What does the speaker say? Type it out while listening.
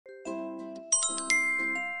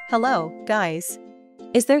Hello, guys.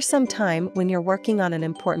 Is there some time when you're working on an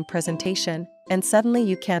important presentation and suddenly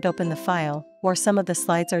you can't open the file, or some of the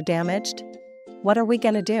slides are damaged? What are we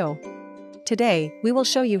gonna do? Today, we will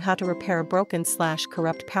show you how to repair a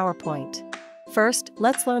broken/corrupt PowerPoint. First,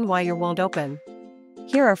 let's learn why your won't open.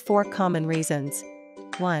 Here are 4 common reasons.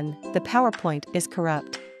 1. The PowerPoint is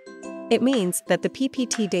corrupt. It means that the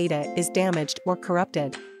PPT data is damaged or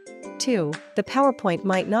corrupted. 2. The PowerPoint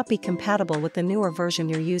might not be compatible with the newer version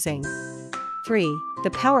you're using. 3. The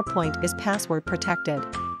PowerPoint is password protected.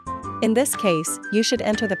 In this case, you should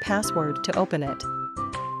enter the password to open it.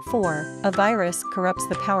 4. A virus corrupts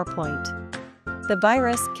the PowerPoint. The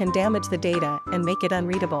virus can damage the data and make it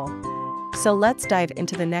unreadable. So let's dive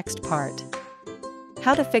into the next part.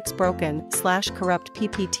 How to fix broken/corrupt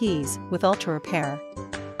PPTs with UltraRepair.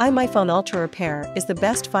 iMyFone UltraRepair is the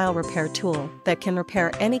best file repair tool that can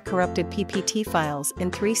repair any corrupted PPT files in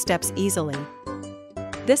 3 steps easily.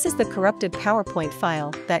 This is the corrupted PowerPoint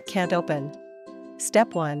file that can't open.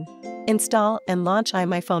 Step 1. Install and launch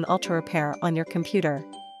iMyFone UltraRepair on your computer.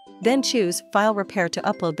 Then choose File Repair to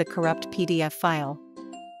upload the corrupt PDF file.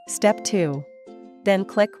 Step 2. Then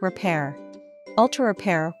click Repair.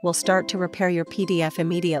 UltraRepair will start to repair your PDF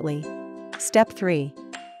immediately. Step 3.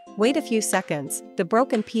 Wait a few seconds, the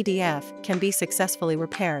broken PDF can be successfully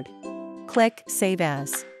repaired. Click Save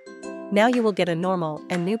As. Now you will get a normal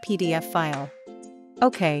and new PDF file.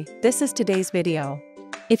 Okay, this is today's video.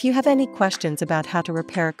 If you have any questions about how to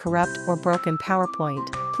repair a corrupt or broken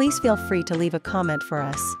PowerPoint, please feel free to leave a comment for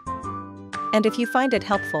us. And if you find it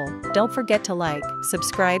helpful, don't forget to like,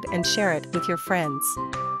 subscribe and share it with your friends.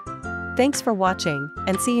 Thanks for watching,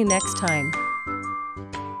 and see you next time.